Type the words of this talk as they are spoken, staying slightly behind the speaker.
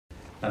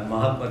And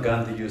Mahatma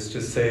Gandhi used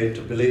to say,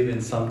 to believe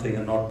in something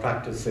and not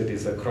practice it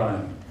is a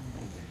crime.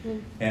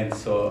 And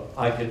so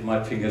I get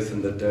my fingers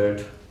in the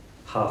dirt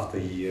half the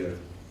year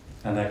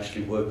and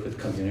actually work with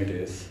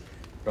communities.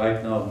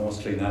 Right now,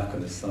 mostly in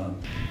Afghanistan.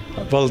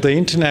 Well, the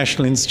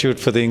International Institute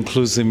for the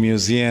Inclusive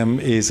Museum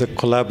is a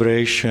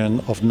collaboration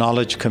of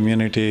knowledge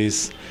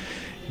communities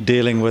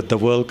dealing with the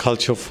World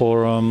Culture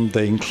Forum,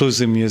 the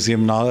Inclusive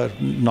Museum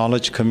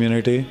Knowledge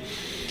Community,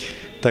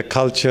 the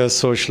Culture,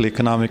 Social,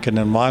 Economic, and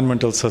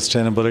Environmental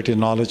Sustainability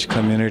Knowledge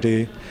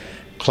Community,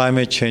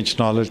 Climate Change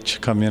Knowledge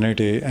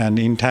Community, and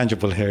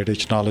Intangible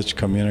Heritage Knowledge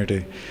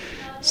Community.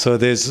 So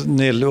there's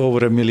nearly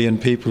over 1 million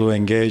people who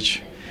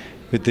engage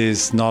with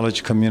these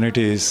knowledge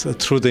communities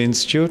through the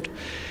Institute.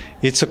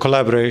 It's a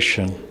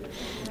collaboration.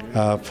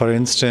 For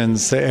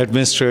instance,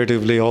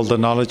 administratively, all the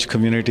knowledge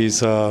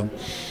communities are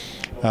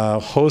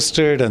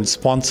hosted and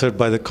sponsored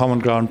by the Common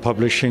Ground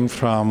Publishing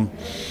from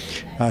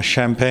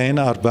Champaign,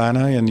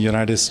 Urbana in the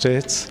United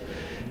States.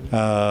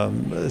 A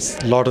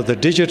lot of the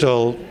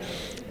digital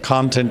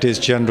content is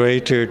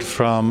generated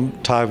from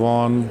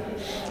Taiwan,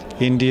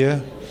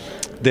 India.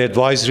 The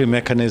advisory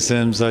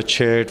mechanisms are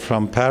chaired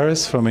from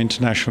Paris, from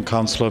International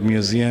Council of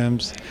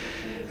Museums.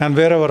 And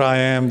wherever I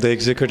am, the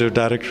executive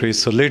directory.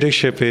 So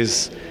leadership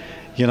is,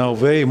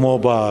 very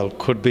mobile.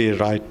 Could be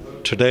right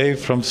today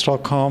from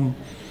Stockholm,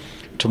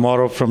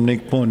 tomorrow from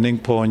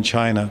Ningpo in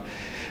China.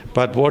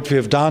 But what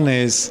we've done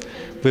is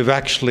we've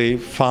actually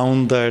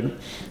found that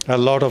a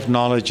lot of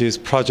knowledge is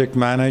project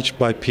managed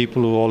by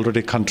people who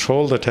already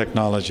control the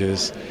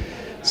technologies.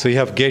 So you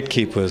have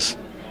gatekeepers.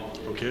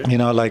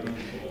 Okay.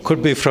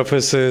 Could be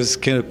professors,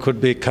 could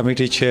be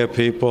committee chair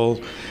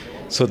people.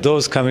 So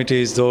those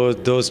committees,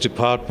 those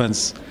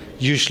departments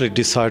usually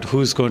decide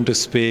who's going to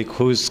speak,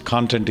 whose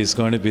content is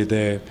going to be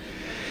there.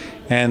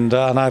 And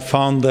I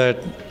found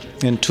that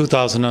in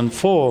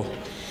 2004,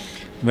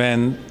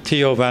 when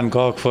Theo van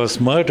Gogh was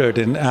murdered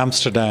in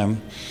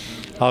Amsterdam,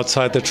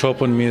 outside the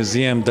Tropen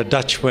Museum, the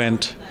Dutch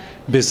went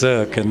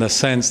berserk in the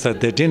sense that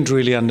they didn't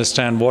really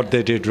understand what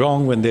they did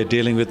wrong when they're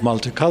dealing with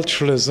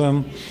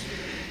multiculturalism.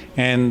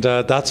 And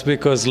that's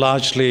because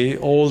largely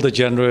all the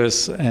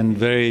generous and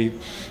very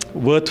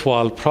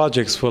worthwhile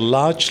projects were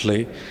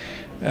largely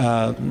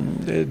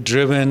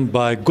driven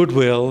by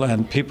goodwill,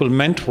 and people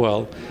meant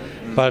well.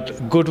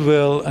 But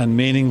goodwill and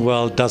meaning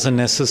well doesn't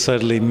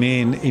necessarily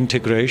mean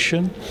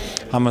integration.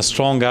 I'm a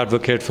strong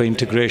advocate for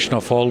integration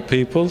of all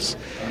peoples,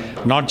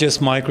 not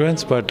just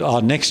migrants, but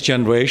our next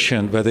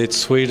generation, whether it's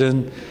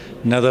Sweden,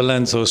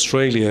 Netherlands,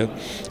 Australia,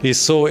 is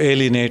so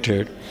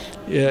alienated,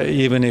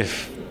 even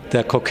if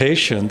they're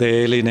Caucasian,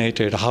 they're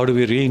alienated. How do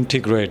we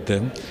reintegrate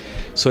them?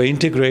 So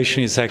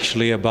integration is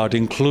actually about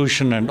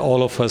inclusion and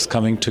all of us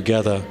coming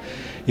together,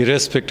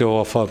 irrespective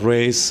of our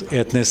race,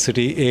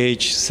 ethnicity,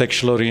 age,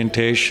 sexual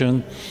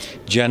orientation,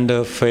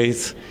 gender,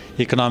 faith,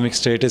 economic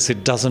status,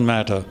 it doesn't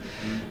matter.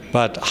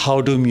 But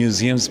how do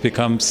museums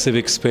become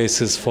civic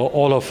spaces for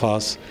all of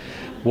us?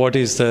 What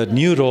is the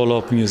new role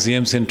of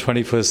museums in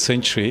 21st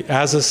century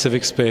as a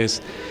civic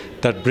space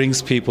that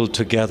brings people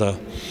together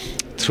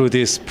through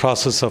this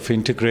process of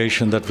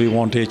integration that we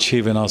want to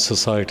achieve in our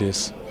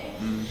societies?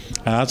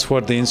 And that's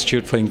what the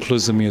Institute for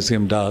Inclusive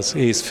Museum does,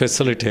 is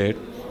facilitate.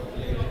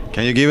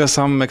 Can you give us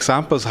some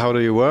examples? How do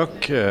you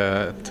work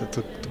to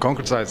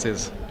concretize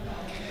this?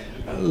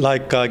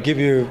 I'll give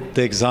you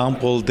the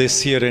example.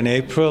 This year in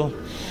April,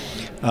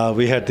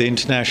 we had the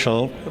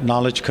International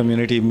Knowledge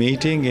Community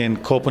meeting in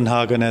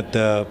Copenhagen at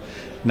the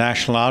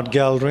National Art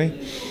Gallery.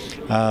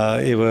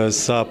 It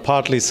was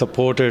partly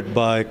supported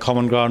by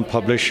Common Ground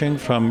Publishing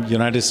from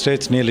United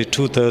States. Nearly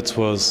 2/3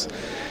 was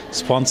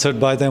sponsored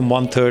by them,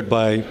 1/3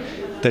 by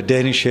the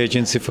Danish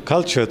Agency for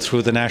Culture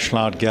through the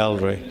National Art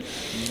Gallery.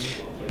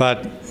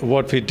 But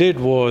what we did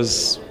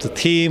was, the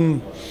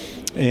theme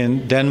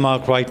in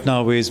Denmark right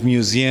now is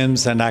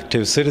museums and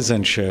active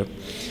citizenship.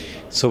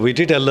 So we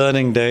did a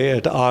learning day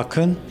at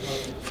Aachen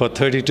for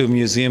 32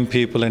 museum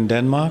people in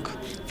Denmark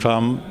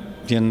from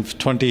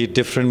 20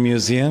 different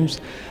museums.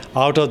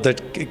 Out of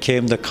that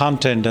came the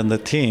content and the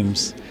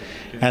themes.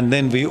 And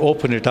then we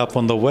opened it up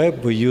on the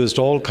web. We used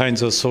all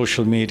kinds of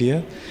social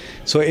media.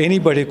 So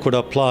anybody could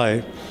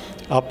apply,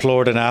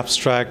 upload an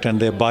abstract and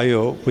their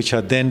bio, which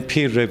are then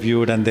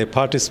peer-reviewed, and they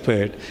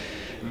participate.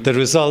 The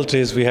result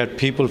is we had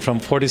people from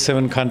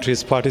 47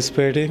 countries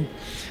participating,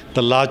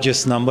 the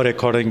largest number,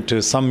 according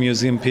to some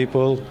museum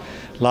people,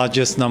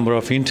 largest number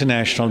of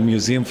international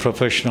museum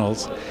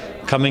professionals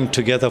coming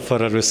together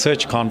for a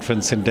research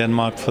conference in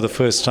Denmark for the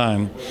first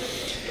time.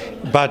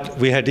 But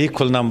we had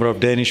equal number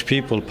of Danish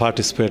people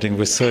participating,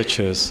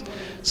 researchers.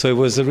 So it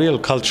was a real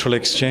cultural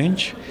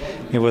exchange.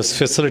 It was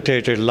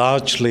facilitated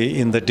largely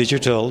in the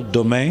digital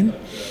domain,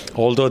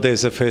 although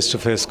there's a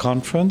face-to-face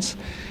conference.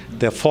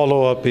 The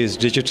follow-up is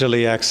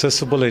digitally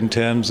accessible in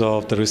terms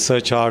of the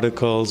research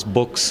articles,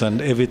 books,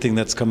 and everything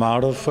that's come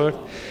out of it.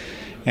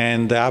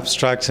 And the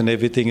abstracts and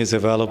everything is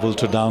available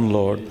to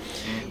download.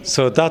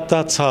 So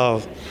that's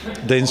how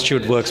the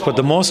Institute works. But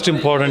the most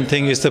important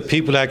thing is that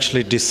people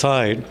actually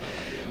decide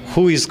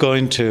who is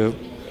going to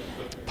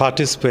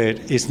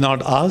participate is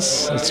not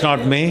us, it's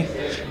not me,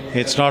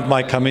 it's not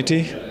my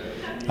committee,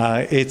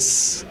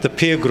 it's the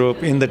peer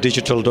group in the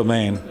digital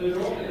domain.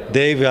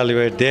 They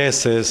evaluate, they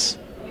assess,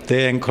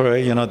 they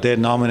encourage, they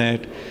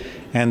nominate,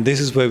 and this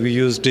is where we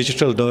use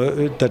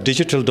the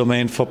digital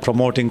domain for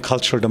promoting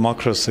cultural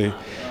democracy.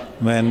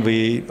 When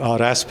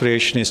our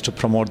aspiration is to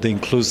promote the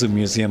inclusive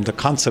museum, the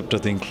concept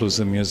of the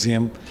inclusive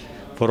museum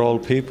for all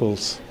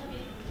peoples.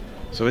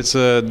 So it's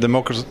a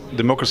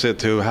democracy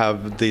to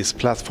have these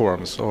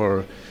platforms,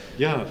 or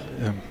yeah.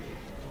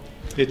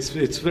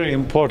 It's very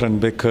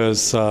important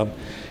because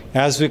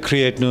as we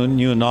create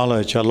new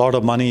knowledge, a lot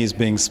of money is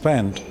being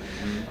spent.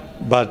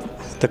 But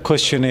the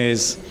question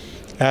is,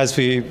 as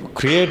we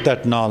create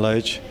that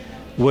knowledge,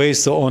 where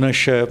is the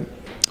ownership?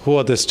 Who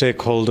are the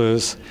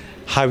stakeholders?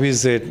 How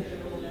is it,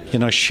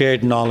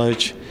 shared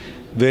knowledge?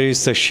 Where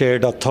is the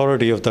shared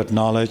authority of that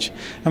knowledge?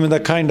 I mean, the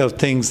kind of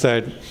things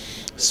that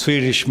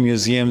Swedish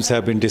museums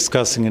have been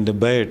discussing in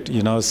debate,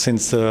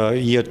 since the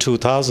year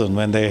 2000,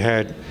 when they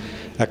had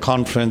a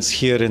conference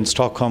here in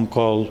Stockholm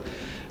called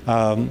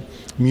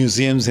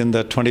Museums in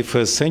the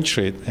 21st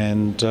Century.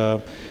 And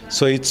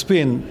so it's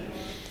been,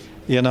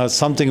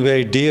 something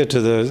very dear to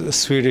the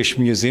Swedish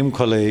museum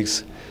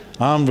colleagues.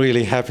 I'm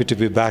really happy to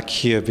be back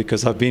here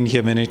because I've been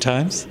here many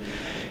times.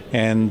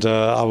 And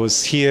I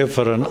was here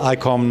for an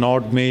ICOM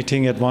Nord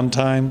meeting at one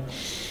time,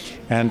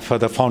 and for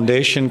the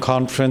foundation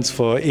conference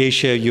for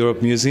Asia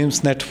Europe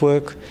Museums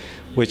Network,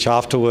 which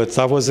afterwards,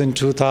 that was in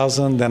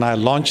 2000. Then I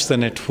launched the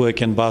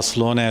network in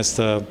Barcelona as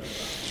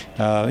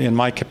in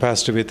my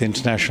capacity with the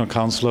International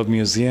Council of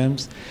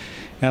Museums.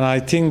 And I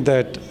think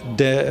that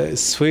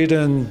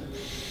Sweden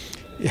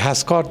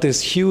has got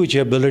this huge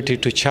ability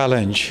to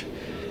challenge,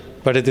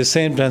 but at the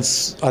same time,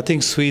 I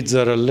think Swedes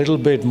are a little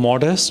bit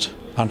modest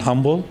and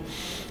humble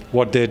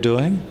what they're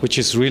doing, which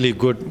is really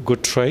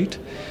good trait.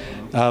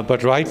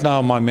 But right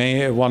now,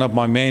 one of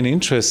my main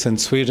interests in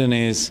Sweden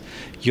is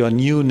your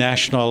new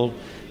national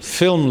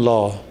film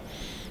law,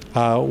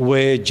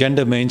 where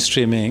gender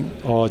mainstreaming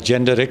or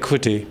gender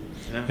equity,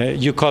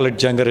 you call it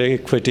gender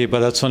equity, but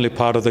that's only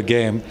part of the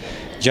game.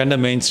 Gender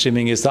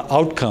mainstreaming is the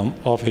outcome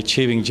of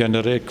achieving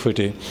gender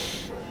equity.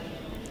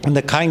 And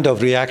the kind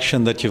of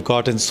reaction that you've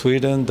got in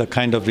Sweden, the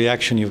kind of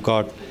reaction you've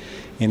got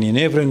in your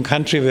neighboring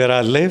country where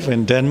I live,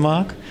 in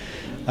Denmark,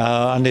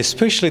 and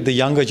especially the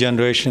younger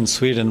generation in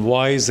Sweden,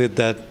 why is it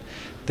that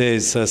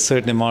there's a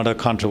certain amount of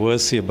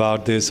controversy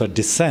about this or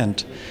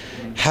dissent?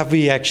 Have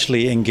we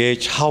actually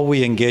engaged? How are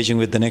we engaging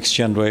with the next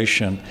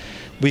generation?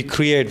 We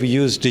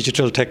use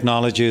digital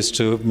technologies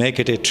to make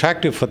it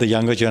attractive for the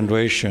younger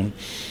generation.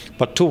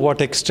 But to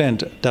what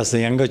extent does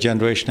the younger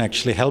generation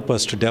actually help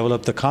us to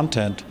develop the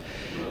content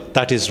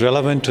that is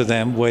relevant to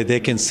them, where they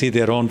can see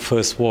their own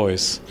first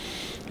voice?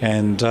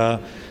 And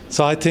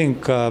so I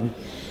think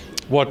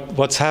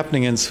what's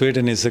happening in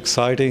Sweden is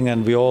exciting,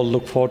 and we all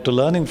look forward to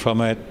learning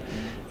from it.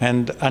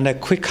 And a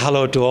quick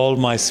hello to all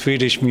my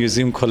Swedish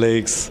museum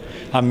colleagues.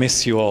 I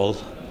miss you all.